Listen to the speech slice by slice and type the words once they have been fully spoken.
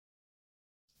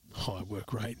High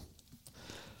work rate.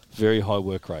 Very high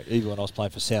work rate. Even when I was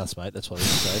playing for Souths, mate, that's what I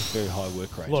used to say. Very high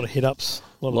work rate. A lot of hit-ups.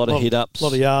 A lot of hit-ups. A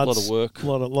lot of yards. A lot of work. A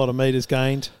lot of metres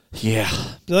gained. Yeah.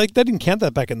 They didn't count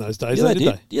that back in those days, did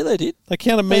they? Yeah, they did. They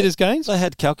counted metres gains? They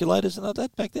had calculators and all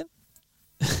that back then.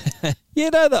 Yeah,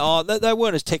 no, they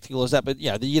weren't as technical as that, but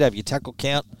you'd have your tackle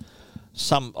count.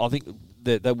 I think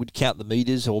they would count the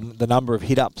metres or the number of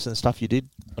hit-ups and stuff you did.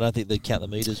 I don't think they'd count the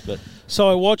metres, but... So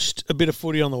I watched a bit of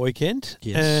footy on the weekend,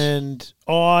 and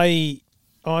I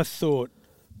thought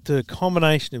the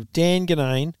combination of Dan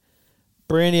Ganane,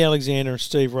 Brandy Alexander and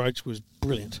Steve Roach was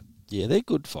brilliant. Yeah, they're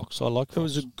good, Fox. I like Fox. It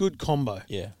was a good combo.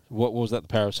 Yeah. What was that, the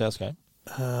Para South game?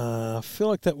 I feel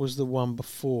like that was the one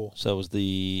before. So it was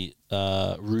the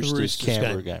Roosters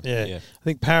Canberra game. Yeah. I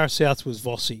think Para South was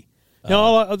Vossi.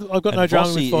 No, I've got no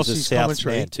drama with Vossi's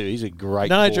commentary. Man too. He's a great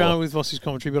No caller. drama with Vossi's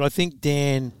commentary, but I think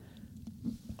Dan...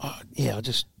 I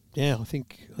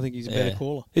think he's a better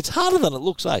caller. It's harder than it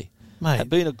looks, eh? Mate.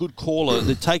 Being a good caller,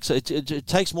 it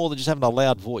takes more than just having a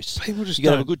loud voice. People just you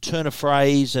got to have a good turn of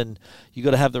phrase, and you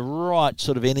got to have the right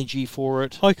sort of energy for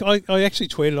it. I actually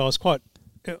tweeted. I was quite.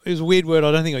 It was a weird word.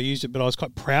 I don't think I used it, but I was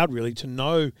quite proud, really, to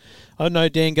know. I know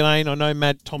Dan Ganane. I know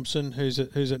Matt Thompson, who's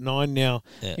at 9 now.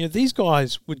 Yeah. These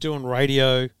guys were doing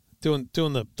radio, doing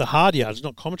the hard yards,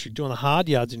 not commentary, doing the hard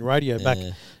yards in radio back,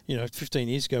 15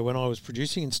 years ago when I was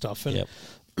producing and stuff. And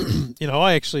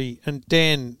I actually, and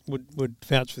Dan would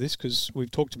vouch for this because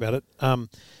we've talked about it.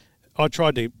 I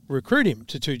tried to recruit him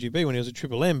to 2GB when he was at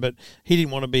Triple M, but he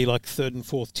didn't want to be like third and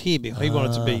fourth tier. He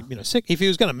wanted to be, if he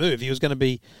was going to move, he was going to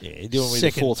be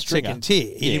second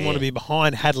tier. He didn't want to be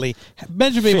behind Hadley.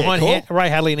 Imagine being behind Ray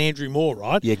Hadley and Andrew Moore,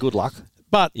 right? Yeah, good luck.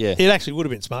 But it actually would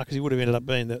have been smart because he would have ended up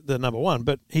being the number one.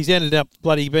 But he's ended up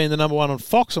bloody being the number one on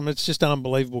Fox. I mean, it's just an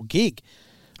unbelievable gig.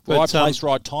 But, right place,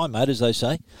 right time, mate, as they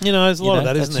say. There's a lot of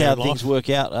that, isn't there? That's how things work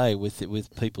out,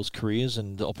 with people's careers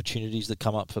and the opportunities that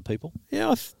come up for people.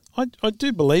 Yeah, I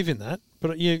do believe in that.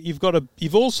 But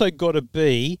you've also got to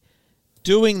be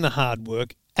doing the hard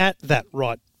work at that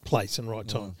right place and right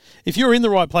time. If you're in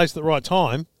the right place at the right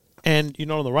time and you're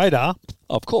not on the radar,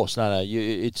 of course, no. I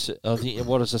think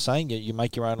what is the saying? You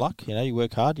make your own luck. You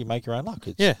work hard, you make your own luck.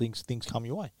 Things come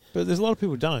your way. But there's a lot of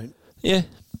people who don't. Yeah.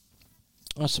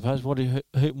 I suppose. Why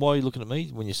are you looking at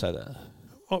me when you say that?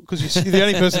 Oh, because you're the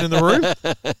only person in the room?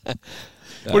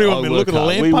 What do you want me to look at a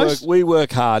lamppost? We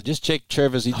work hard. Just check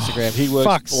Trevor's Instagram. He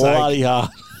works bloody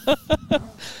hard.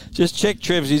 Just check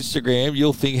Trevor's Instagram.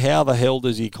 You'll think, how the hell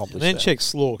does he accomplish that? And then check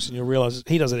Slorks, and you'll realise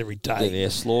he does it every day. Yeah,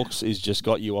 Slorks has just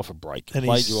got you off a break. And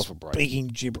Played you off a break. Speaking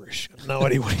gibberish. I have no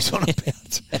idea what he's on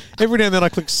about. Every now and then I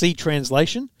click see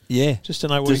translation. Yeah. Just to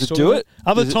know what he's talking about.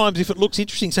 Other times, if it looks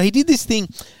interesting. So he did this thing.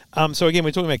 So again,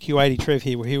 we're talking about Q80 Trev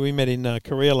here. We met in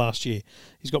Korea last year.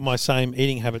 He's got my same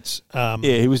eating habits.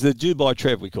 He was the Dubai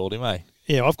Trev, we called him, eh?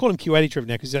 Yeah, I've called him Q80 Trev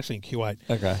now because he's actually in Q8.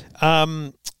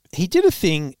 Okay. He did a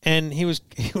thing, and he was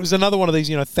another one of these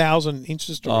 1,000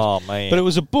 Insta stories. Oh man! But it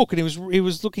was a book, and he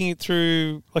was looking it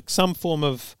through like some form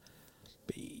of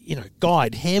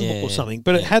guide, handbook or something.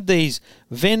 But it had these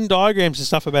Venn diagrams and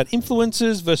stuff about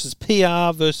influencers versus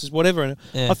PR versus whatever. And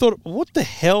I thought, what the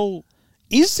hell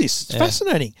is this? It's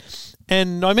fascinating.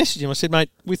 And I messaged him. I said,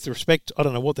 mate, with respect, I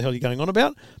don't know what the hell you're going on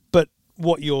about, but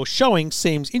what you're showing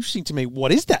seems interesting to me.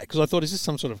 What is that? Because I thought, is this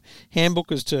some sort of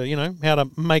handbook as to, how to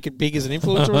make it big as an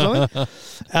influencer or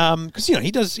something?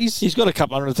 Because, he's got a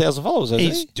couple 100,000 followers, hasn't he?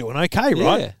 He's doing okay,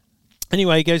 right? Yeah.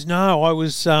 Anyway, he goes, no, I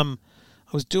was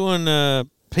doing a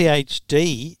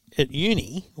PhD at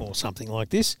uni or something like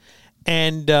this,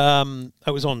 and I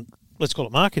was on, let's call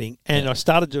it marketing, and I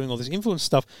started doing all this influence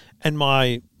stuff, and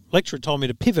my lecturer told me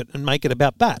to pivot and make it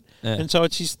about that. Yeah. And so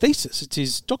it's his thesis. It's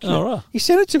his document. Oh, right. He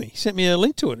sent it to me. He sent me a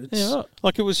link to it. It's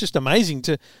like it was just amazing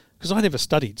because I never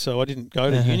studied, so I didn't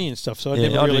go to uni and stuff. So I'd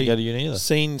never really go to uni either.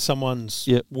 Seen someone's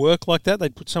work like that.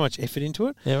 They'd put so much effort into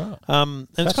it. Yeah, right. And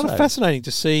it's kind of fascinating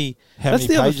to see. How that's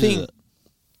many the other pages thing. is it?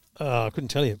 I couldn't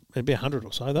tell you. It'd be 100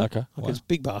 or so, though. Okay. Like it's a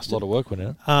big bastard. A lot of work went in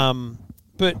it.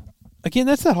 But again,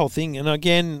 that's that whole thing. And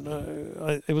again,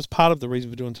 it was part of the reason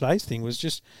for doing today's thing was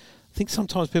just, I think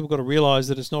sometimes people got to realise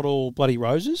that it's not all bloody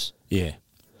roses. Yeah.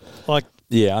 Like.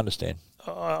 Yeah, I understand.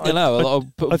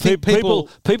 I think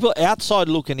people outside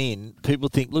looking in, people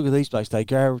think, look at these blokes. They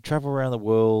travel around the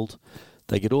world.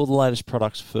 They get all the latest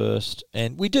products first.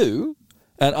 And we do.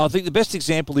 And I think the best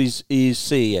example is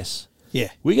CES. Yeah.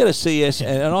 We go to CES,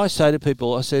 and I say to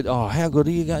people, I said, oh, how good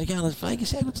are you going to Las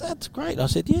Vegas? How good's that? That's great. I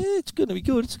said, yeah, it's going to be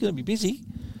good. It's going to be busy.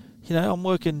 I'm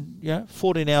working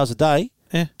 14 hours a day,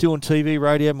 doing TV,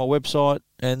 radio, my website,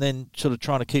 and then sort of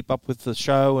trying to keep up with the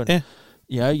show. And,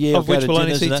 I'll of go which to we'll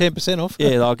only dinners see and that. 10% off.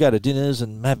 Yeah, I'll go to dinners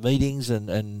and have meetings,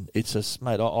 and it's just,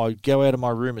 mate, I go out of my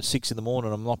room at 6 in the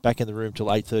morning. I'm not back in the room till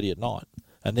 8:30 at night,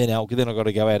 and then I've got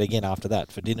to go out again after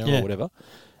that for dinner or whatever.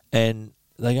 And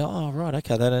they go, oh, right,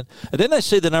 okay. And then they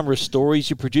see the number of stories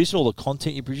you're producing, all the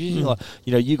content you're producing. Like,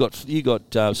 you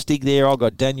got Stig there, I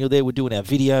got Daniel there. We're doing our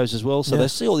videos as well. So they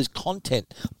see all this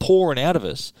content pouring out of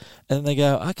us, and then they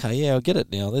go, okay, yeah, I get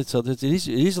it now. It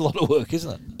is a lot of work,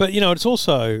 isn't it? But, it's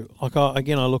also, like, I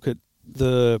look at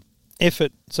the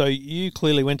effort. So you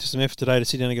clearly went to some effort today to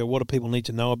sit down and go, what do people need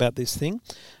to know about this thing?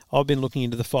 I've been looking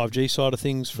into the 5G side of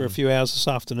things for a few hours this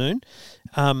afternoon.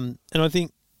 And I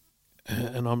think,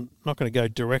 and I'm not going to go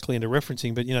directly into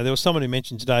referencing, but, there was someone who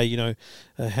mentioned today,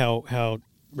 how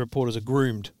reporters are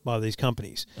groomed by these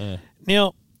companies.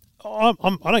 Now, I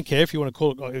don't care if you want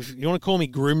to call me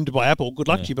groomed by Apple. Good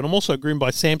luck to you, but I'm also groomed by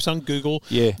Samsung, Google.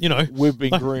 Yeah, we've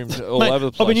been groomed all over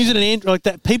the place. I've been using an Android like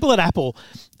that. People at Apple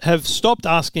have stopped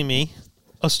asking me.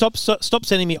 Stop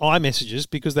sending me iMessages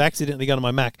because they accidentally go to my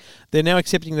Mac. They're now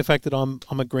accepting the fact that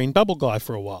I'm a green bubble guy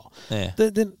for a while. Yeah.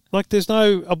 There's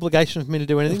no obligation for me to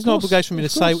do anything. There's no obligation for me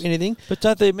to say anything. But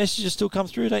don't the messages still come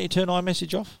through? Don't you turn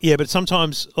iMessage off? Yeah, but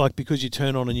sometimes, like, because you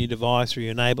turn on a new device or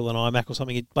you enable an iMac or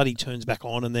something, it bloody turns back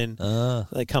on and then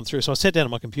they come through. So I sat down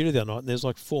on my computer the other night and there's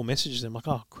like 4 messages. And I'm like,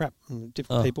 oh, crap,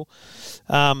 different people.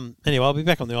 Anyway, I'll be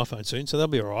back on the iPhone soon, so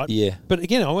that'll be all right. Yeah. But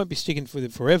again, I won't be sticking with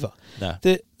it forever. No.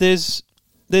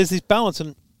 There's this balance,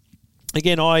 and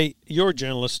again, you're a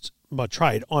journalist by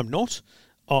trade. I'm not.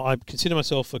 I consider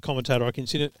myself a commentator. I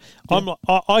consider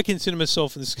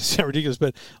myself, and this is sound ridiculous,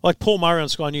 but like Paul Murray on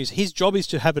Sky News, his job is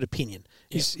to have an opinion.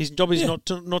 His job is not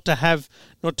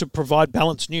to provide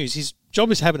balanced news. His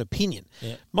job is to have an opinion.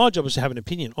 Yeah. My job is to have an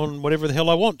opinion on whatever the hell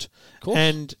I want,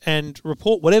 and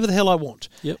report whatever the hell I want.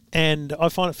 Yep. And I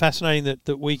find it fascinating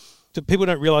that people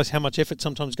don't realise how much effort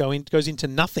sometimes goes into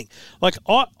nothing. Like,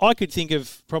 I could think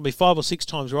of probably 5 or 6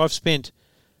 times where I've spent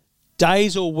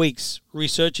days or weeks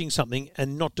researching something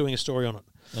and not doing a story on it.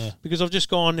 Yeah. Because I've just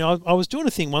gone, I was doing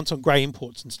a thing once on grey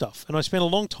imports and stuff, and I spent a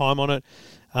long time on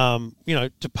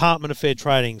it, Department of Fair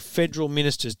Trading, federal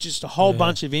ministers, just a whole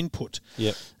bunch of input.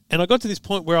 Yep. And I got to this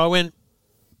point where I went,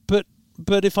 but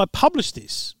if I publish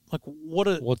this, like,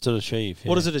 what's it achieve?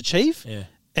 What does it achieve? Yeah.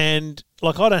 And,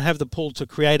 like, I don't have the pull to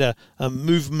create a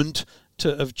movement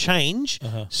of change.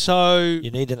 So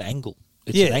you need an angle.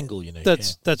 It's an angle you need.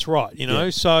 That's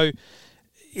right, So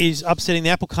is upsetting the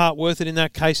apple cart worth it in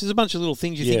that case? There's a bunch of little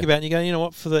things you think about and you go, you know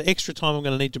what, for the extra time I'm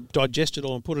going to need to digest it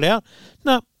all and put it out.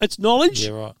 No, it's knowledge,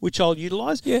 which I'll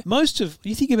utilise. Yeah.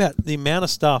 You think about the amount of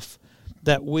stuff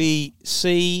that we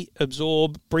see,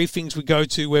 absorb, briefings we go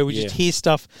to where we just hear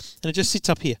stuff and it just sits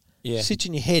up here. Yeah. Sits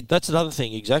in your head. That's another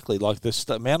thing, exactly. Like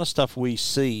the amount of stuff we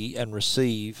see and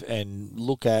receive and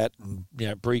look at, and,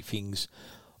 briefings.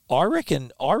 I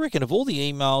reckon of all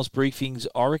the emails, briefings,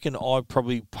 I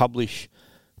probably publish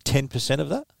 10% of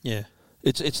that. Yeah.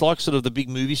 It's like sort of the big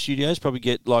movie studios probably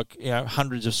get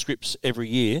hundreds of scripts every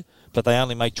year, but they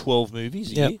only make 12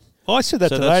 movies a year. I said that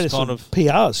today to some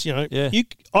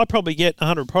PRs. I probably get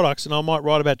 100 products and I might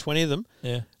write about 20 of them.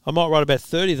 Yeah. I might write about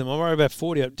 30 of them. I might write about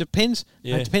 40. It depends.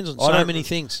 Yeah. It depends on so many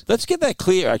things. Let's get that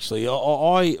clear, actually.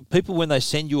 People, when they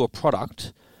send you a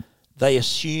product, they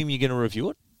assume you're going to review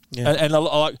it. Yeah.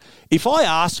 And if I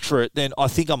ask for it, then I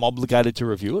think I'm obligated to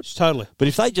review it. Totally. But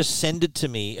if they just send it to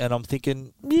me and I'm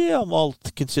thinking, I'll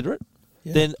consider it,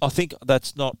 then I think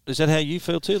that's not... Is that how you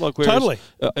feel too? Totally.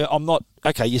 I'm not...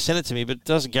 Okay, you send it to me, but it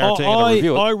doesn't guarantee I'm going to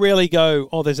review it. I rarely go,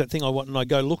 there's that thing I want, and I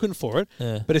go looking for it.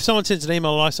 Yeah. But if someone sends an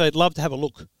email and I say, I'd love to have a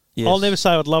look, I'll never say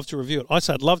I'd love to review it. I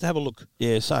say I'd love to have a look.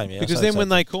 Yeah, same, yeah. Because then when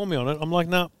they call me on it, I'm like,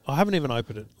 no, I haven't even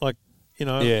opened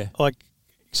it.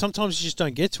 Sometimes you just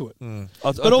don't get to it.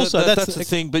 But also, that's the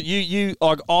thing. But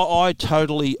I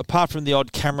totally, apart from the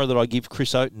odd camera that I give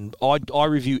Chris Oaten, I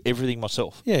review everything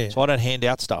myself. Yeah. So I don't hand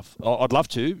out stuff. I'd love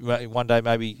to. One day,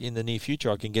 maybe in the near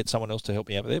future, I can get someone else to help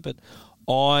me out there. But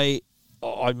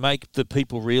I make the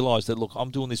people realise that, look, I'm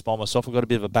doing this by myself. I've got a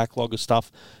bit of a backlog of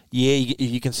stuff. Yeah,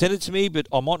 you can send it to me, but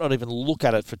I might not even look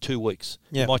at it for 2 weeks.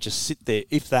 Yeah. It might just sit there,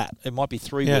 if that. It might be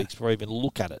 3 weeks before I even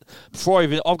look at it.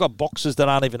 I've got boxes that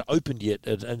aren't even opened yet,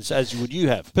 as would you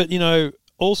have. But,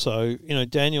 also,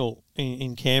 Daniel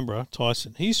in Canberra,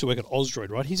 Tyson, he used to work at Osdroid,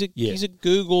 right? He's a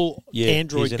Google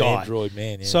Android guy. He's an Android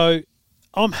man, yeah. So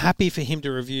I'm happy for him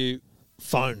to review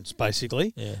phones,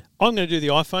 basically. Yeah. I'm going to do the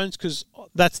iPhones because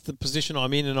that's the position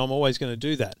I'm in and I'm always going to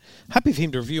do that. Happy for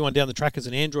him to review one down the track as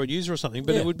an Android user or something,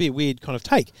 but it would be a weird kind of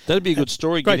take. That'd be a good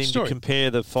story, great getting story. To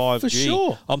compare the 5G. For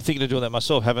sure. I'm thinking of doing that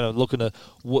myself, having a look at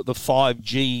what the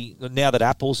 5G, now that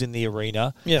Apple's in the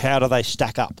arena, how do they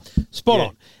stack up? Spot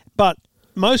on. But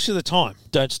most of the time,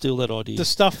 Don't steal that idea. the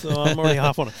stuff that I'm already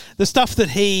half on it. The stuff that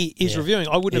he is reviewing,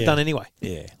 I wouldn't have done anyway.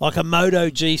 Yeah. Like a Moto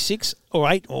G6 or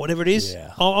 8 or whatever it is.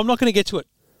 Yeah. I'm not going to get to it.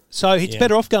 So it's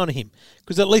better off going to him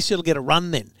because at least it'll get a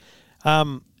run then.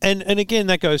 And again,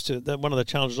 that goes to one of the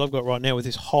challenges I've got right now with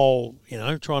this whole,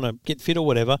 trying to get fit or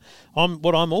whatever.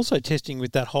 What I'm also testing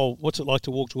with that whole what's it like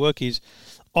to walk to work is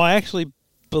I actually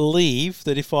believe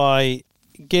that if I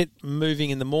get moving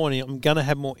in the morning, I'm going to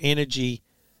have more energy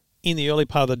in the early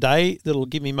part of the day that'll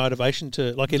give me motivation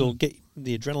to, it'll get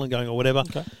the adrenaline going or whatever.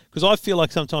 Because I feel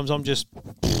like sometimes I just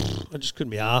couldn't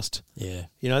be asked. Yeah.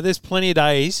 There's plenty of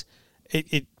days.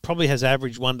 It probably has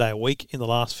averaged 1 day a week in the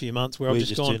last few months where I've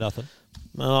just gone, do nothing.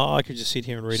 Well, I could just sit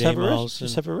here and read Just emails.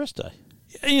 Just have a rest day.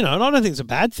 And I don't think it's a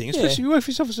bad thing, especially you work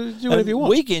for yourself, so do whatever you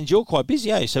want. Weekends, you're quite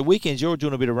busy, eh? So weekends, you're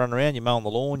doing a bit of run around, you're mowing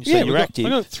the lawn, so you're active.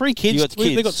 I've got 3 kids. You got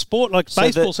kids. They've got sport,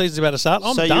 baseball season's about to start.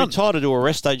 I'm so done. you're entitled to do a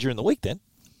rest day during the week then.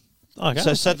 Okay.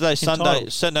 So Saturday,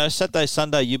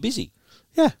 Sunday, you're busy.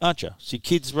 Yeah. Aren't you? So your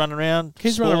kids run around.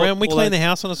 Kids run around. We clean the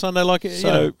house on a Sunday.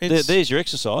 So there's your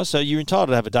exercise. So you're entitled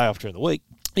to have a day off during the week.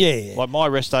 Yeah. Like my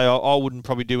rest day, I wouldn't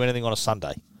probably do anything on a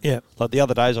Sunday. Yeah. Like the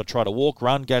other days, I try to walk,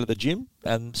 run, go to the gym,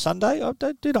 and Sunday, I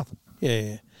don't do nothing.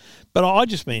 Yeah. But I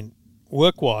just mean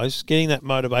work-wise, getting that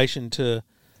motivation to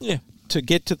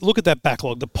get to look at that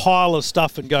backlog, the pile of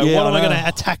stuff, and go, what am I going to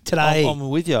attack today? I'm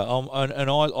with you.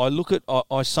 I look at,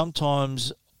 I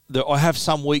sometimes, I have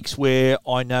some weeks where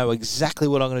I know exactly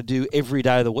what I'm going to do every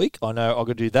day of the week. I know I've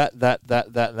got to do that, and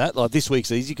that. Like this week's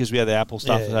easy because we have the Apple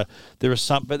stuff. Yeah. So there are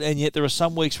some, and yet there are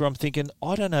some weeks where I'm thinking,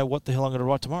 I don't know what the hell I'm going to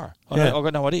write tomorrow. I've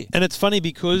got no idea. And it's funny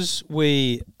because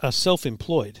we are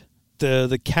self-employed.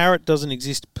 The carrot doesn't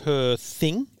exist per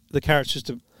thing. The carrot's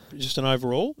just an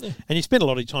overall. Yeah. And you spend a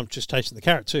lot of your time just tasting the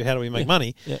carrot too. How do we make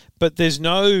money? Yeah. But there's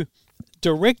no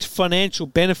direct financial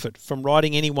benefit from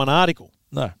writing any one article.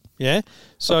 No. Yeah.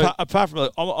 So apart from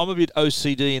that, I'm a bit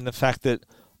OCD in the fact that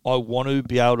I want to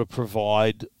be able to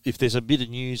provide, if there's a bit of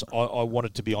news, I want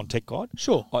it to be on Tech Guide.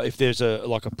 Sure. If there's a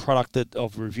product that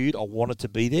I've reviewed, I want it to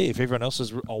be there. If everyone else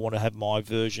is, I want to have my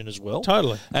version as well.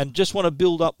 Totally. And just want to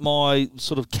build up my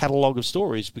sort of catalogue of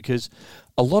stories because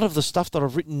a lot of the stuff that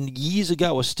I've written years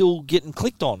ago are still getting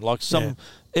clicked on. Like some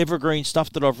evergreen stuff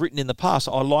that I've written in the past,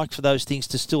 I like for those things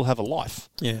to still have a life.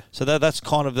 Yeah. So that's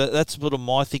kind of that's sort of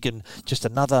my thinking. Just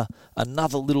another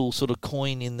little sort of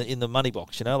coin in the money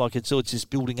box. Like it's just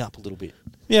building up a little bit.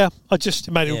 Yeah, I just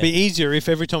made it would be easier if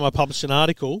every time I published an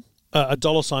article, a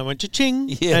dollar sign went cha-ching.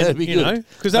 Yeah, that'd be good.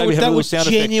 Because that would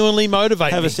genuinely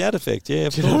motivate have me. a sound effect, yeah.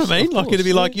 Do you know what I mean? Like it'd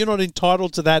be like, you're not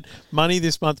entitled to that money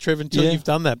this month, Trev, until you've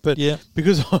done that. But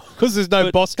because there's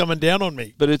no boss coming down on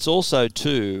me. But it's also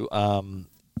too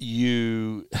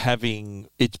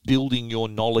it's building your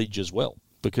knowledge as well.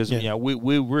 Because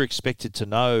we're expected to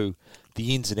know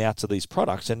the ins and outs of these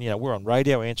products, and we're on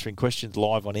radio answering questions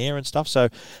live on air and stuff. So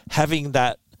having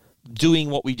that, doing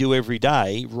what we do every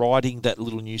day, writing that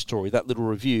little news story, that little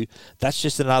review, that's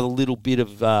just another little bit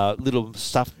of little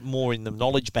stuff more in the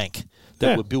knowledge bank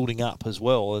that we're building up as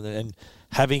well, and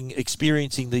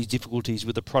experiencing these difficulties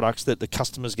with the products that the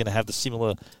customer's going to have the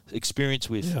similar experience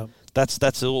with. Yeah.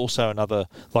 That's also another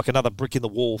brick in the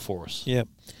wall for us. Yeah.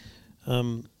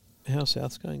 How's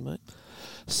South's going, mate?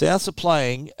 Souths are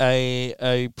playing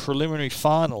a preliminary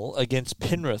final against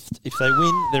Penrith. If they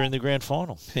win, they're in the grand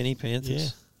final. Penny Panthers. Yeah.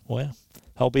 Wow.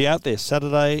 I'll be out there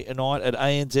Saturday night at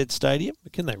ANZ Stadium.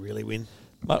 But can they really win?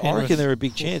 Mate, I reckon they're a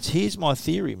big chance. Here's my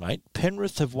theory, mate.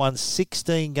 Penrith have won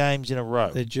 16 games in a row.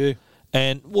 They're due.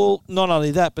 And, well, not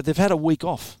only that, but they've had a week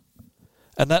off.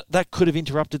 And that could have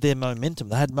interrupted their momentum.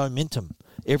 They had momentum.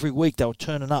 Every week they were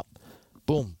turning up.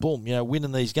 Boom, boom,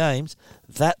 winning these games.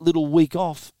 That little week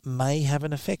off may have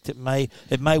an effect. It may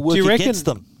work against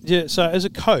them. Yeah, so as a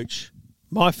coach,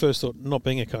 my first thought, not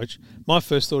being a coach, my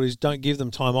first thought is don't give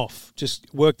them time off. Just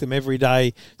work them every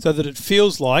day so that it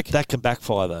feels like... That can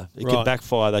backfire, though. It can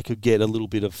backfire. They could get a little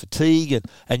bit of fatigue.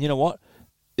 And you know what?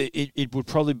 It would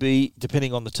probably be,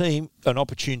 depending on the team, an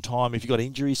opportune time. If you've got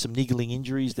injuries, some niggling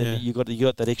injuries, then you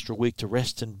got that extra week to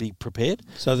rest and be prepared.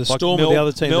 So the Storm or the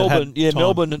other team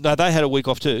Melbourne, no, they had a week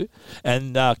off too.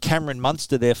 And Cameron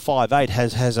Munster, their 5'8",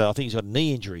 has I think he's got a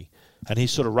knee injury. And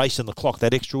he's sort of racing the clock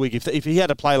that extra week. If he had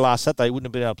to play last Saturday, he wouldn't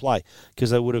have been able to play because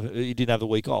he didn't have the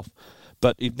week off.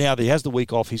 But now that he has the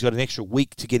week off, he's got an extra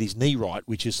week to get his knee right,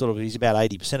 which is he's about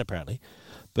 80% apparently.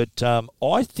 But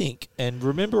I think, and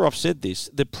remember I've said this,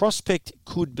 the prospect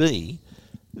could be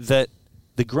that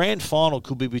the grand final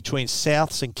could be between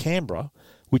Souths and Canberra,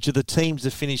 which are the teams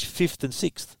that finish 5th and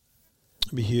 6th.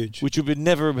 It'd be huge. which would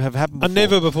never have happened before. And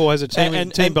never before has a team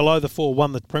And- below the 4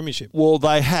 won the premiership. Well,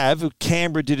 they have.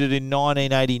 Canberra did it in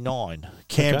 1989.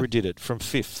 Canberra Okay. did it from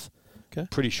 5th. Okay.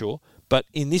 Pretty sure. But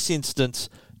in this instance,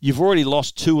 you've already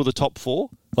lost 2 of the top 4.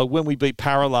 Like when we beat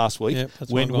Para last week, Yep,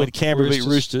 that's when one Canberra beat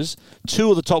Roosters, 2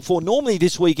 of the top 4. Normally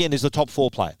this weekend is the top 4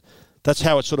 playing. That's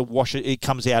how it sort of it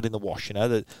comes out in the wash. You know,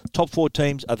 the top 4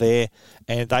 teams are there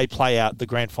and they play out the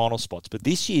grand final spots. But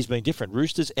this year's been different.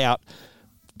 Roosters out,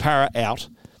 Para out,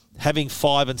 having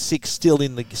 5 and 6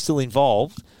 still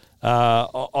involved.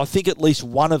 I think at least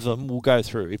one of them will go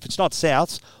through. If it's not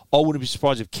Souths, I wouldn't be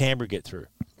surprised if Canberra get through.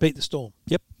 Beat the Storm.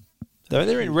 Yep.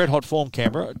 They're in red-hot form,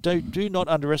 Canberra. Do not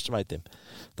underestimate them.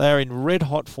 They are in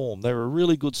red-hot form. They're a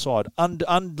really good side.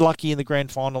 Unlucky in the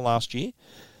grand final last year.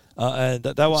 And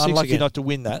they were 6 unlucky again. not to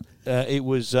win that. It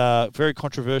was very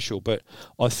controversial. But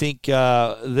I think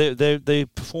their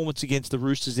performance against the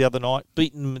Roosters the other night,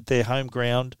 beating them at their home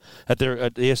ground, at the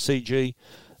SCG,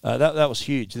 that was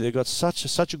huge. They've got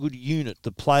such a good unit.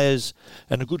 The players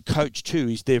and a good coach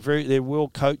too. They're well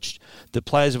coached. The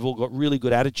players have all got really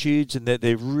good attitudes, and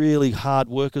they're really hard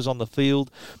workers on the field.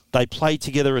 They play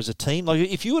together as a team. Like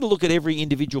if you were to look at every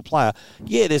individual player,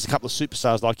 yeah, there's a couple of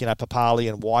superstars like Papali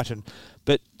and White,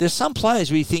 but there's some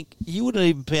players where you think you wouldn't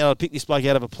even be able to pick this bloke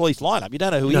out of a police lineup. You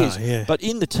don't know who he is. Yeah. But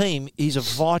in the team, he's a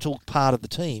vital part of the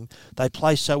team. They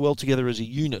play so well together as a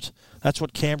unit. That's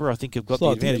what Canberra, I think, have got It's the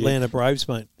like the advantage. Atlanta Braves,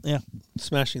 mate. Yeah.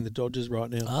 Smashing the Dodgers right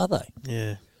now. Are they?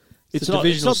 Yeah. It's the not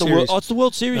divisional the World. series. Oh, it's the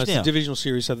World Series No, it's now. the divisional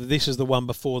series, so this is the one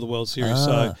before the World Series.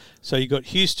 Ah. So you got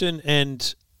Houston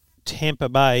and Tampa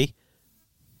Bay.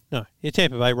 No,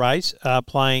 Tampa Bay Rays are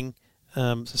playing a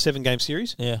 7-game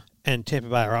series. Yeah. And Tampa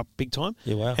Bay are up big time.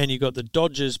 Yeah, wow. And you've got the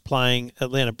Dodgers playing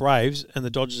Atlanta Braves, and the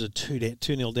Dodgers are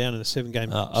 2-0 down in a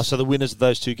 7-game. So the winners of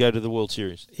those two go to the World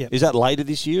Series. Yep. Is that later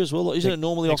this year as well? Isn't it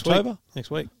normally next October? Week.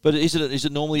 Next week. But is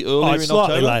it normally earlier It's in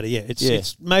slightly October? later, yeah.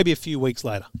 It's maybe a few weeks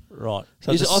later. Right.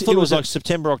 So I it's a- thought it was a- like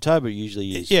September, October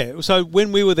usually is. Yeah, so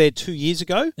when we were there 2 years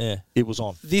ago, Yeah, it was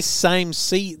on. this same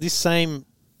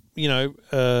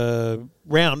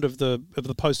round of the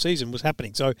postseason was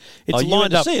happening. So it's you went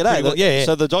lined to up. see it, pretty well. Yeah.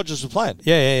 So the Dodgers were playing.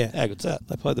 Yeah. How good's that?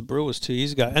 They played the Brewers 2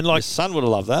 years ago, and My like, son would have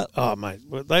loved that. oh mate,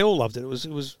 well, they all loved it. It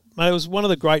was one of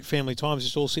the great family times,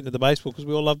 just all sitting at the baseball because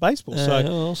we all love baseball. Yeah, So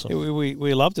awesome.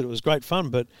 we loved it. It was great fun,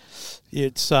 but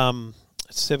it's a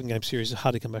 7-game series. It's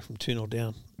hard to come back from 2-0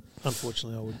 down.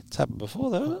 Unfortunately, I would. It's happened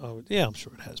before, though. Isn't it? Yeah, I'm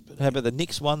sure it has. But How about the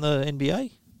Knicks won the NBA?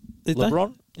 Did they?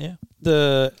 LeBron? Yeah.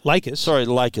 The Lakers. Sorry,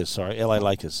 Lakers. Sorry, LA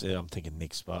Lakers. Yeah, I'm thinking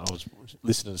Knicks, but I was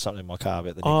listening to something in my car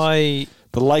about the Knicks.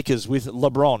 The Lakers with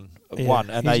LeBron won,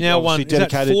 and he's they now won. obviously Is that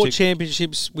dedicated 4 to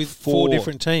championships with 4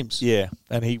 different teams? Yeah,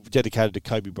 and he dedicated to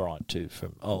Kobe Bryant too.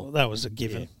 Well, that was a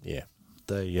given. Yeah.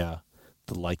 The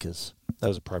Lakers. That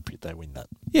was appropriate. They win that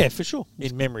Yeah, for sure.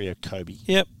 in memory of Kobe.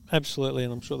 Yep, absolutely,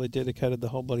 and I'm sure they dedicated the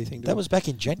whole bloody thing to That him. was back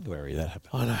in January. That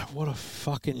happened. I know, what a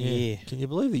fucking year. Can you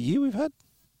believe the year we've had?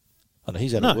 I know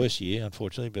he's had No. a worse year,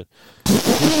 unfortunately, but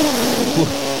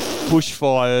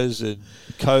bushfires and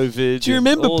COVID. Do you and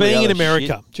remember all the being in other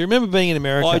America? shit. Do you remember being in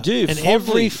America? I do, And fondly.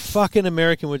 every fucking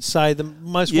American would say the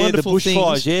most Yeah, wonderful the things.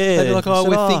 bushfires. Yeah, They'd be like, "Oh, Said,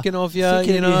 we're thinking of you."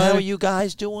 thinking You of know, how are you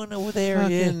guys doing over there?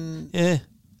 fucking- Yeah.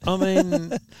 I mean,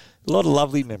 A lot of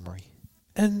lovely memory.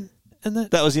 and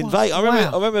That was in wow. Vegas. I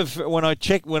Wow. remember when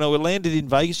I landed in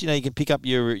Vegas. You know, you can pick up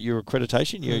your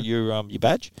accreditation, your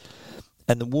badge.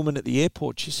 And the woman at the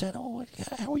airport, she said, "Oh,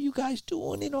 how are you guys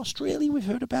doing in Australia? We've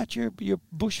heard about your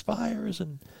bushfires."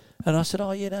 And I said,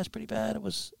 "Oh, yeah, that's pretty bad." It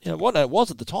was, what it was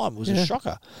at the time was a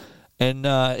shocker. And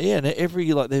and every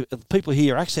the people hear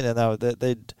your accent, and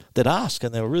they'd ask,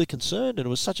 and they were really concerned, and it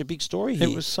was such a big story here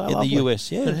It was so in lovely. the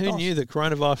US. Yeah, and who nice. knew that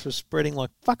coronavirus was spreading like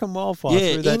fucking wildfire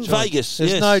Yeah, through that in joint? Vegas,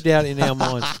 There's yes. no doubt in our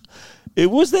minds. It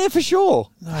was there for sure.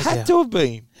 No Had doubt. to have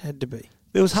been. Had to be.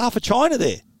 There was half of China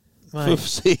there. Mate, For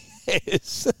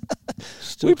CS.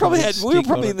 still we were probably probably stick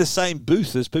on in the same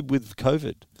booth as people with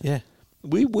COVID. yeah,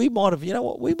 We might have,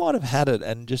 we might have had it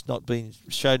and just not been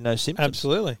showed no symptoms.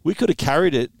 absolutely. We could have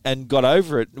carried it and got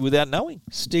over it without knowing.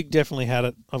 Stig definitely had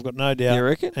it. I've got no doubt. You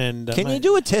reckon? And Can you mate,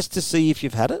 do a test to see if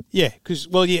you've had it? Yeah, because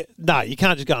no, you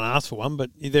can't just go and ask for one,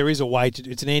 but there is a way to.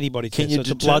 It's an antibody Can test. you So it's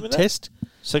a determine blood that? test.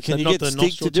 So can So you not get the Stig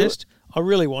nostril to do test. I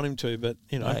really want him to, but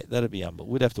it? Mate, that'd be humble.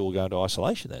 We'd have to all go into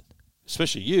isolation then.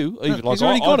 Especially you. No, Even like he's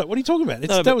already I- got it. What are you talking about?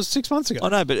 No, That was 6 months ago. I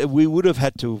know, but we would have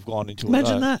had to have gone into it.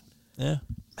 Imagine though. that. Yeah.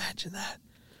 Imagine that.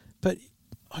 But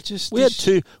I just We had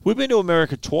two. We've been to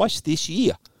America twice this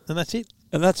year. and that's it.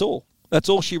 And that's all. That's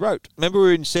all she wrote. Remember, we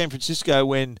were in San Francisco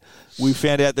when we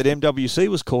found out that MWC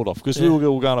was called off because we Yeah. were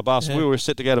all going to Barcelona. Yeah. We were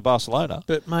set to go to Barcelona.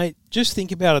 But mate, just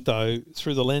think about it though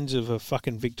through the lens of a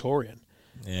fucking Victorian.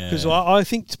 Yeah. Because I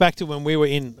think it's back to when we were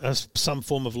in some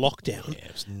form of lockdown,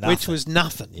 it was nothing. which was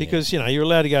nothing. Because, you're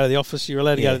allowed to go to the office, you're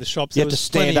allowed to go to the shops. You There had to was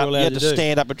plenty stand up. you were You allowed had to to do.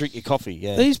 stand up and drink your coffee.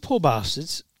 Yeah. These poor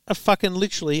bastards are fucking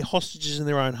literally hostages in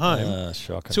their own home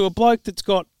Shocking. to a bloke that's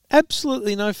got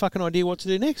absolutely no fucking idea what to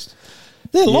do next.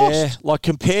 They're Yeah, lost. like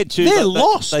compared to... They're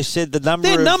lost. They said the number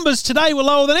Their of... numbers today were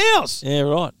lower than ours. Yeah,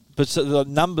 right. But so the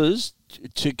numbers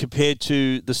compared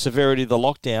to the severity of the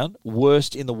lockdown,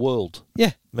 worst in the world.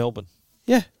 Yeah, Melbourne.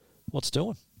 yeah. What's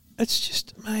doing? It's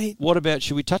just, mate. What about,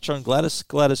 should we touch on Gladys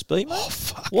B, mate? Oh,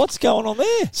 fuck. What's going on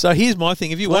there? So here's my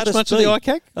thing. Have you Gladys watched much B. of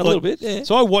the ICAC? A little bit, yeah.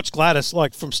 So I watched Gladys,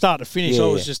 from start to finish. Yeah, I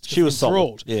was yeah. just She was solid,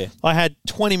 enthralled. yeah. I had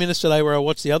 20 minutes today where I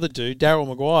watched the other dude, Daryl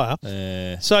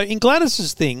Maguire. So in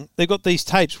Gladys's thing, they've got these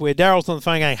tapes where Daryl's on the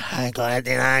phone going, "Hey,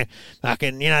 Gladys,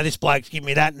 fucking, this bloke's give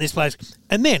me that and this bloke's..."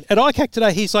 And then at ICAC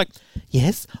today, he's like,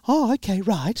 "Yes, oh, okay,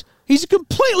 right." He's a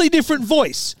completely different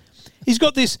voice. He's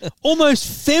got this almost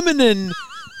feminine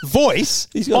voice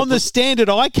on the standard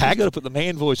He's ICAC. got to put the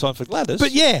man voice on for Gladys.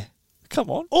 But yeah, Come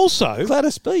on. also,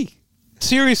 Gladys B.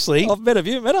 seriously, I've met her. Have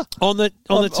you met her? on the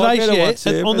I've Today met her Show, once,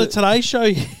 yeah, on the Today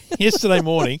Show yesterday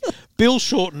morning, Bill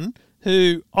Shorten,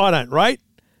 who I don't rate,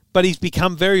 but he's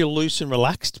become very loose and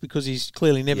relaxed because he's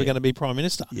clearly never going to be Prime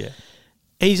Minister. Yeah.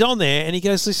 He's on there and he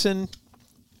goes, "Listen,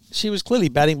 she was clearly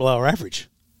batting below her average."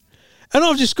 And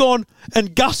I've just gone,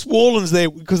 and Gus Warland's there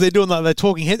because they're doing that, they're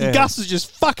talking heads, and Gus has just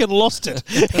fucking lost it.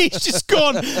 He's just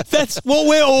gone, "That's what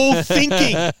we're all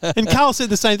thinking." And Carl said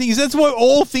the same thing. He said, "That's what we're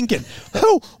all thinking."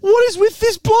 Oh, what is with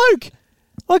this bloke?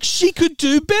 Like, she could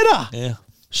do better. Yeah.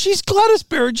 She's Gladys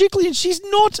Berejiklian. She's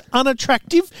not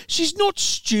unattractive. She's not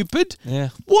stupid. Yeah.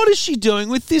 What is she doing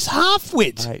with this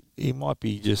half-wit? Mate, he might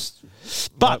be just...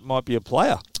 But- might be a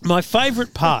player. My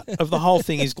favourite part of the whole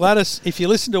thing is Gladys, if you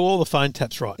listen to all the phone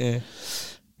taps right, Yeah.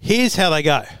 here's how they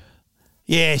go.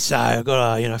 "Yeah, so I've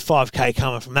got a 5K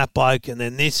coming from that bloke and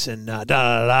then this and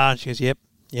da-da-da-da." And she goes, yep.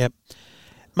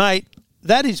 Mate,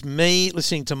 that is me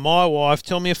listening to my wife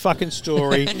tell me a fucking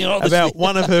story about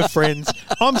one of her friends.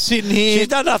 I'm sitting here. She's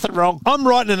done nothing wrong. I'm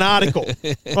writing an article.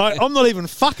 Right? I'm not even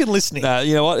fucking listening. No,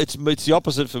 you know what? It's the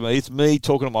opposite for me. It's me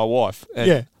talking to my wife. And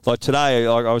Yeah. Like today,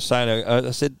 I was saying, I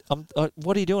said,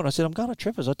 "What are you doing?" I said, "I'm going to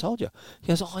Trevor's. I told you." He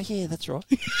goes, "Oh yeah, that's right."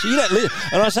 So you don't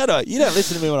and I said, to her, "You don't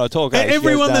listen to me when I talk." Eh? She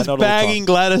Everyone goes, "No, that's not all the time." bagging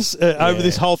Gladys over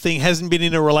this whole thing hasn't been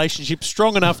in a relationship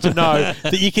strong enough to know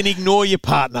that you can ignore your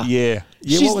partner. Yeah.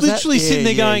 She's what was that? literally sitting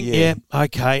there going, yeah. "Yeah,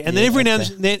 okay." And then Yeah, every now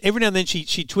okay. and then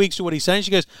she twigs to what he's saying.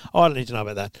 She goes, "Oh, I don't need to know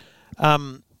about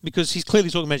that," because he's clearly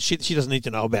talking about shit she doesn't need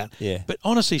to know about. Yeah. But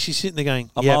honestly, she's sitting there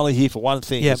going, I'm "Yeah, only here for one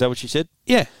thing." Yeah. Is that what she said?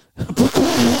 yeah." I'm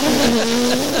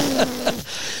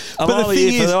the only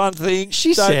thing here is, for one thing.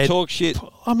 she Don't said- talk shit.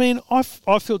 I mean, I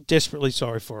feel desperately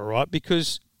sorry for her, right?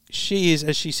 Because she is,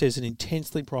 as she says, an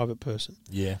intensely private person.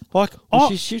 Yeah. Like,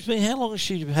 She's been. How long has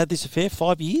she had this affair?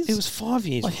 5 years. it was 5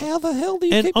 years. Like, how the hell do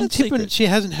you And keep I'm that tipping secret? she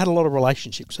hasn't had a lot of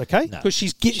relationships, okay? No. Because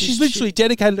she's literally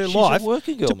dedicated her She's life a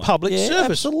working girl, to mate. public Yeah,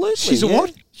 service. Absolutely. She's a yeah.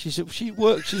 what? She's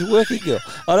a working girl.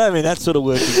 I don't mean that sort of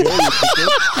working girl. You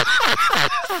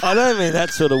I don't mean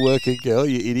that sort of working girl.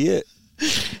 You idiot.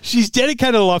 She's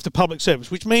dedicated her life to public service,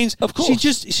 which means Of course.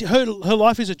 her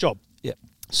life is a job. Yeah.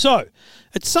 So,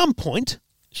 at some point,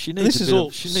 She and needs. this a is bit all.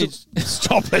 Of, she needs.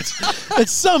 Stop it. At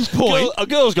some point, A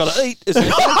girl's got to eat. Isn't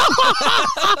it?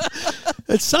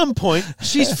 at some point,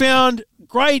 she's found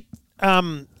great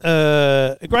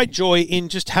joy in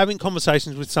just having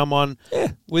conversations with someone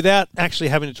without actually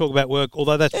having to talk about work,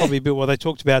 although that's probably a bit what they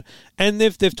talked about. And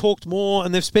they've talked more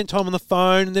and they've spent time on the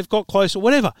phone and they've got closer,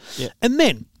 whatever. Yeah. And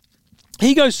then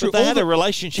he goes through But they all had the a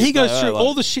relationship. He goes though, through like-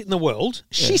 all the shit in the world.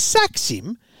 She sacks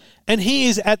him, and he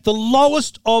is at the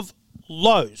lowest of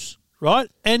lows, right?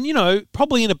 And,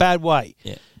 probably in a bad way.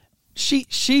 Yeah.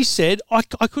 She said, I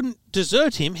couldn't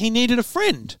desert him. He needed a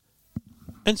friend.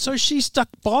 And so she stuck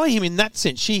by him in that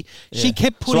sense. She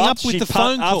kept putting So up after with she the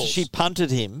phone calls. After she punted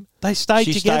him, They stayed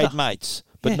she together. stayed mates,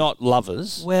 but Yeah. not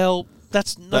lovers. Well,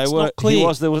 that's They were. not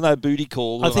clear. There was no booty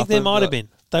calls. I or think there nothing. might have been.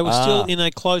 They were still in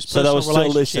a close So they personal were still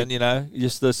relationship. listen,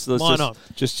 just this. Why not?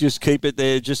 Just keep it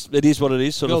there. Just it is what it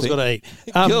is. Sort Girls of thing. got to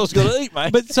eat. Girls got to eat,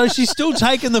 mate. But so she's still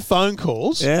taking the phone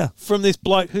calls Yeah. from this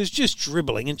bloke who's just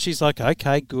dribbling, and she's like,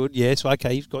 "Okay, good, yes,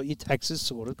 okay, you've got your taxes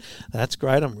sorted. That's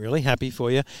great. I'm really happy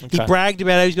for you." He Okay. bragged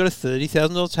about how he's got a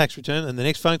 $30,000 tax return, and the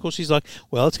next phone call, she's like,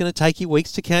 "Well, it's going to take you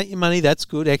weeks to count your money. That's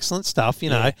good, excellent stuff, you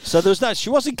know." So there was she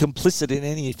wasn't complicit in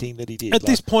anything that he did. At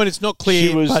this point, it's not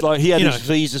clear. she was but, like he had you his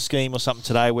visa scheme or something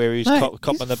today. today where he's Mate,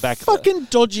 copping the back. Fucking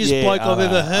dodgiest bloke I've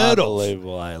ever heard of.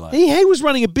 Unbelievable, eh? Like, He was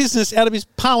running a business out of his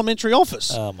parliamentary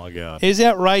office. oh my God. It's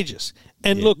outrageous.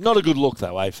 And Yeah, look, not a good look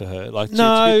though, for her. Like,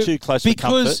 No, it's a bit too close for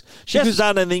comfort. She hasn't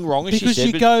done anything wrong, as she because said.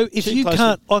 you but go, if too you close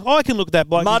can't, like, I can look at that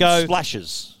bloke to mud and go,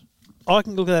 splashes. I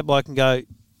can look at that bloke and go,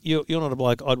 you're not a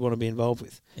bloke I'd want to be involved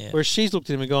with. Yeah. Whereas she's looked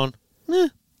at him and gone, nah,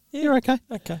 you're okay.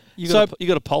 Okay, you So-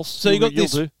 got a pulse. So you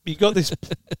got this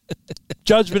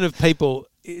judgment of people.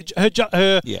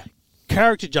 Her Yeah.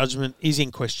 character judgment is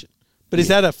in question. But is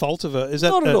that a fault of her? Is that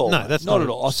Not at all. No, that's not not at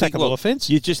all. I a think, sackable look, offence.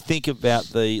 You just think about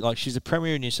she's a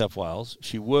premier in New South Wales.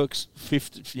 She works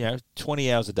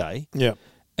 20 hours a day, Yeah.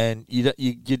 and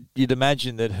you'd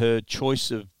imagine that her choice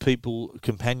of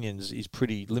companions is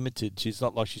pretty limited. She's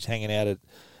not like she's hanging out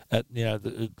at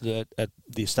the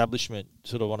establishment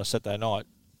sort of on a Saturday night,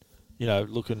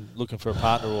 looking for a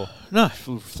partner or No.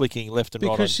 flicking left and right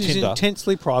on Because she's Tinder.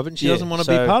 intensely private and she Yeah, doesn't want to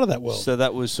be part of that world. So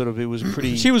that was it was a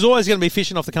pretty. She was always going to be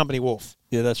fishing off the company wharf,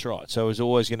 yeah, that's right. So it was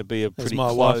always going to be a as pretty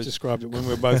my wife close. described it when we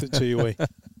were both at 2UE.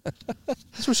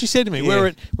 That's what she said to me. Yeah. We're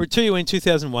at 2UE in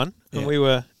 2001 and Yeah. we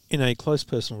were in a close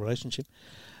personal relationship.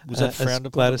 Was that as frowned upon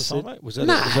at Gladys the time, said. mate? Was that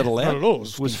allowed? Not at all.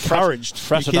 It was encouraged.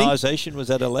 Are you kidding? Fraternisation, was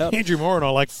that allowed? Andrew Moore and I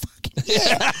like, fucking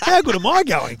yeah, how good am I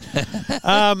going?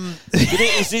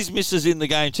 Is his missus in the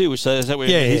game too? So is that where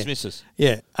his missus?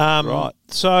 Yeah. Right.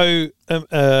 So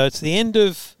it's the end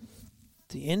of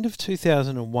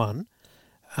 2001.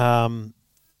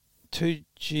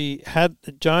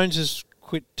 2G Jones has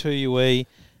quit 2UE.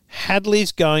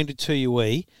 Hadley's going to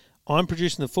 2UE. I'm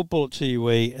producing the football at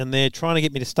 2UE, and they're trying to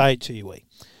get me to stay at 2UE.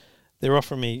 They're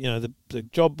offering me, the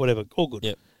job, whatever, all good.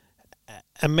 Yep.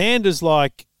 Amanda's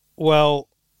like, well,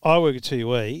 I work at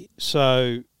 2UE,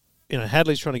 so,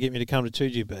 Hadley's trying to get me to come to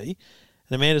 2GB. And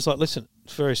Amanda's like, listen,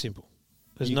 it's very simple.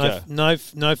 There's You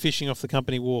no fishing off the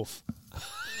company wharf.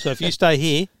 So if you stay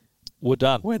here, We're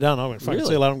done. we're done. I went, fucking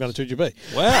see you later, I'm going to 2GB.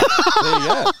 Wow. There you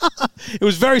go. It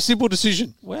was a very simple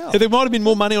decision. Wow. There might have been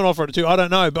more money on offer at 2. I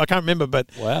don't know, but I can't remember. But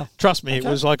Wow. trust me, it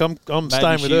was like, I'm Maybe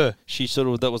staying with her. She sort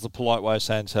of, that was the polite way of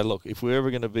saying, look, if we're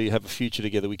ever going to have a future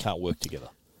together, we can't work together.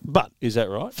 But Is that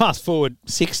right? fast forward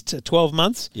 6 to 12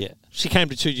 months. Yeah. She came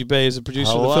to 2GB as a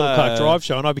producer of the Hello. Philip Clark Drive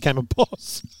show, and I became a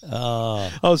boss.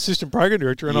 Oh. I was assistant program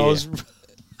director, and I Yeah. was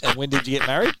And when did you get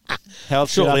married? How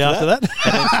shortly after that.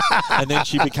 And then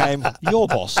she became your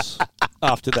boss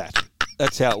after that.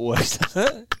 That's how it works.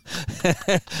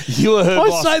 You were her I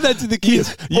boss. say that to the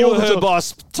kids. You all were the her time.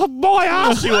 boss. To my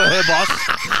ass, you were her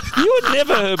boss. You were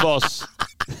never her boss.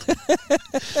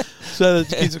 So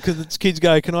the kids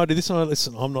go, can I do this? And I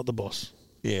listen, I'm not the boss.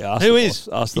 Yeah, ask Who the is?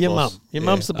 boss. Ask the Your boss. mum. Your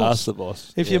mum's the boss. Ask the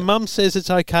boss. If Yeah. your mum says it's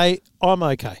okay, I'm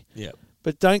okay. Yeah.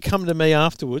 But don't come to me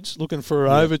afterwards looking for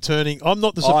overturning. I'm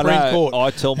not the I Supreme know. Court. I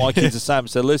tell my kids the same.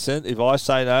 So listen, if I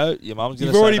say no, your mum's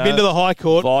going to say no. You've already been to the High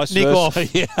Court. Vice Nick versa.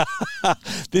 off. Yeah.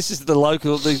 This is the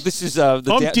local. This is the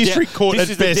I'm district court This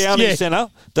at is best, the Downing yeah. Centre.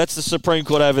 That's the Supreme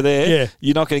Court over there. Yeah.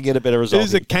 You're not going to get a better It result.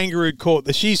 is a kangaroo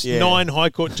court. She's Yeah. 9 High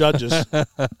Court judges.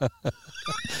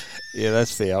 Yeah,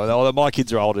 that's fair. Well, my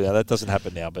kids are older now. That doesn't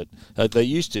happen now, but they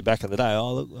used to back in the day.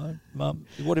 Oh, look, mum.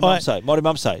 What did mum say? What did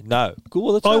mum say? No. Cool.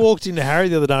 Well, that's I right. walked into Harry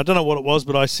the other day. I don't know what it was,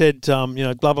 but I said, blah,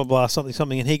 blah, blah,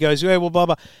 something. And he goes, yeah, well, blah,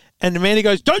 blah. And Amanda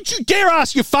goes, don't you dare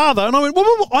ask your father. And I went,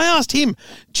 well, I asked him.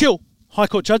 Chill. High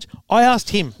Court judge, I asked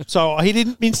him. So he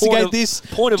didn't instigate this.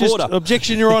 Point of Just order.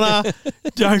 Objection, Your Honour.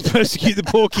 Don't persecute the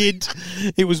poor kid.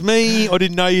 It was me. I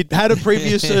didn't know you'd had a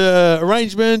previous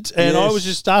arrangement, and I Yes. was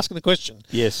just asking the question.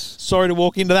 Yes. Sorry to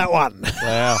walk into that one.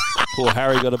 Wow. Poor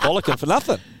Harry got a bollocking for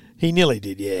nothing. He nearly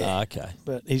did, yeah. Ah, okay.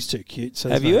 But he's too cute. So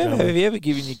Have there's you no ever drama. have you ever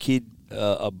given your kid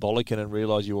a bollocking and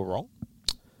realised you were wrong?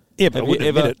 Yeah, but I wouldn't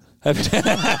admit it.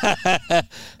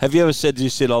 Have you ever said to your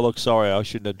kid, "Oh, look, sorry, I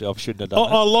shouldn't have done that"?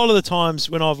 A lot of the times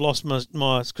when I've lost my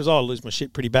because I lose my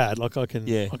shit pretty bad. Like I can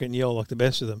yell like the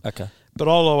best of them. Okay. But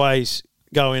I'll always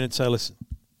go in and say, listen,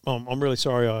 I'm really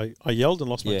sorry I yelled and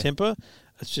lost my temper.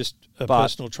 It's just a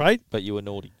personal trait. But you were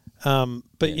naughty.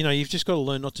 But you've just got to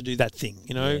learn not to do that thing.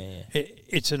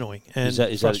 It's annoying and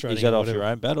frustrating. Is that off your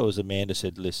own bat, or has Amanda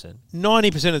said, listen?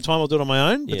 90% of the time I'll do it on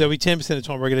my own, but Yeah. there'll be 10% of the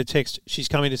time where I get a text. She's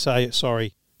coming to say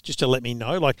sorry, just to let me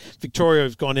know. Like Victoria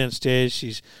has gone downstairs.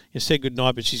 She's said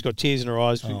goodnight, but she's got tears in her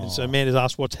eyes. So Amanda's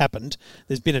asked what's happened.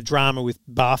 There's been a drama with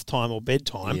bath time or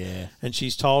bedtime, and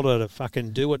she's told her to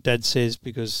fucking do what Dad says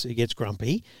because he gets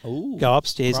grumpy. Ooh, go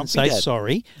upstairs and say Dad.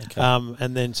 sorry. Okay.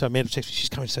 And then so Amanda texts me. She's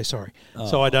coming to say sorry.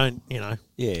 So I don't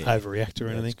overreact or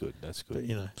anything. That's good. That's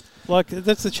good. But, like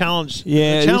that's the challenge.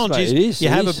 Yeah, the challenge it is, mate. It is, you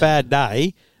it have is. a bad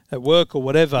day. at work or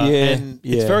whatever, Yeah, and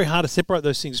yeah. it's very hard to separate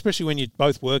those things, especially when you're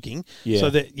both working. Yeah. So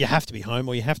that you have to be home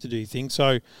or you have to do things.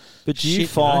 So, But do you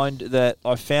find that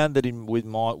I found that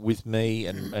with me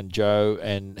and Joe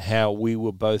and how we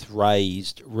were both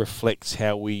raised reflects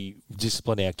how we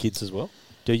discipline our kids as well?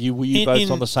 Were you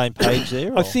both on the same page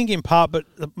there? I think in part, but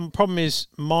the problem is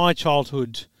my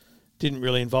childhood didn't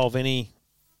really involve any.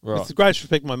 Right. With the greatest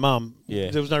respect, my mum. Yeah.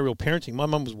 There was no real parenting. My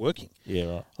mum was working. Yeah,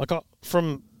 right. Like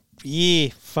from year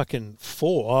fucking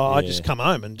 4, I just come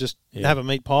home and just have a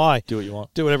meat pie, Do what you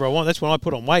want. do whatever I want. That's when I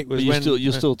put on weight. Was But you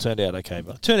when still turned out okay,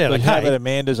 but turned out But okay. How about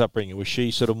Amanda's upbringing? Was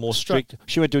she sort of more strict?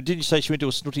 She went to. Didn't you say she went to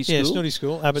a snooty school? yeah, snooty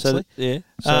school, So, Abbottsley.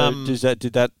 So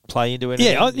did that play into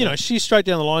anything? Yeah, she's straight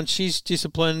down the line. She's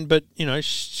disciplined, but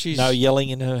she's No yelling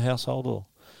in her household, or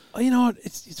You know what?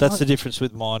 It's that's the difference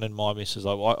with mine and my missus.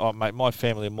 My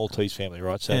family, a Maltese family,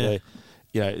 right? So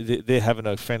they're having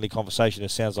a friendly conversation.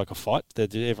 It sounds like a fight.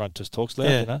 Everyone just talks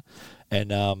loud,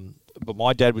 And but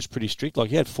my dad was pretty strict. Like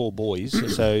he had 4 boys,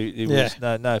 so it was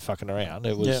no fucking around.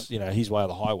 It was his way or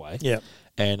the highway. Yeah.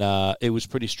 And it was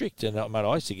pretty strict. And mate,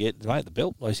 I used to get the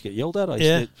belt. I used to get yelled at. I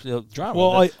used to get drama.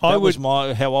 Well, that was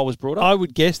how I was brought up. I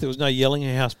would guess there was no yelling in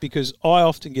our house because I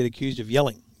often get accused of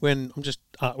yelling when I'm just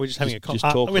we're just having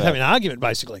we're having an argument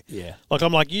basically. Yeah. Like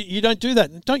I'm like you don't do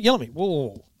that. Don't yell at me.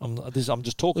 Whoa. I'm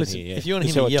just talking Listen, here. Yeah. if you want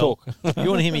to hear me yell, if you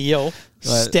want to hear me yell,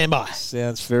 stand by.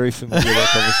 Sounds very familiar, that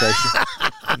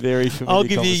conversation. Very familiar. I'll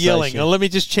give you yelling. Let me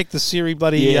just check the Siri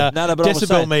bloody but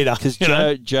decibel meter. Because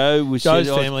Joe was Joe's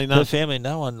family, her family,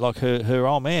 no one, like her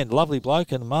old man, lovely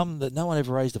bloke, and mum, that no one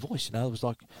ever raised a voice. It was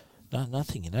like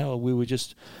nothing.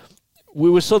 We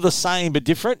were sort of the same but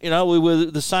different. We were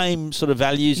the same sort of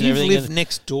values and You've everything. lived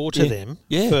next door to them.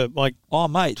 Yeah. For like oh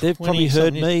mate, they've probably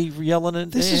heard me yelling at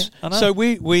this is I know. so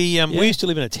we used to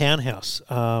live in a townhouse.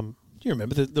 Do you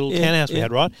remember the little townhouse we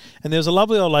had, right? And there was a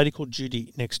lovely old lady called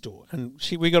Judy next door, and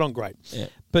we got on great. Yeah.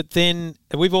 But then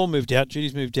we've all moved out.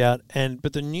 Judy's moved out,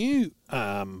 but the new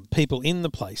people in the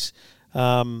place.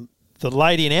 The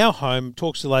lady in our home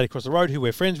talks to the lady across the road who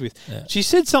we're friends with. Yeah. She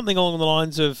said something along the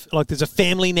lines of like, "There's a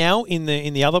family now in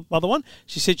the other one."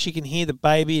 She said she can hear the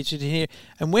baby, and she can hear.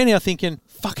 And we're now thinking,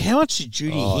 "Fuck, how much did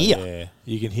Judy hear?" Yeah,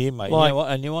 you can hear, mate. Like, you know what?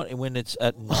 And you know what? When it's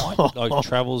at night, like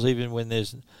travels, even when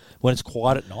it's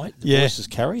quiet at night, the voices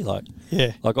carry. Like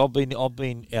I've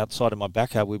been outside in my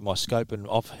backyard with my scope, and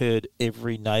I've heard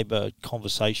every neighbour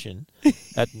conversation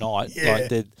at night.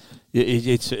 Like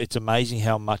it's amazing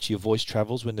how much your voice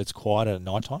travels when it's quiet at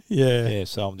night time. Yeah. Yeah.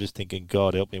 So I'm just thinking,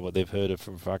 God help me, what they've heard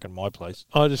from fucking my place.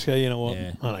 I just go, you know what?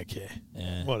 Yeah. I don't care.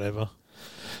 Yeah. Whatever.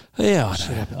 Yeah,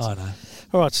 I know.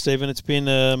 All right, Stephen. It's been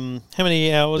how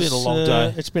many hours? It's been a long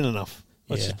day. It's been enough.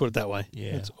 Let's just put it that way.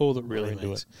 Yeah. That's all that really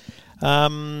means.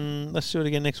 Let's do it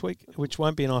again next week, which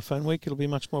won't be an iPhone week. It'll be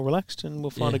much more relaxed, and we'll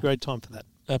find a great time for that.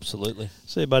 Absolutely.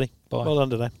 See you, buddy. Bye. Well done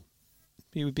today.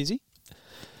 You were busy?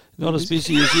 Not as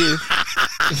busy as you.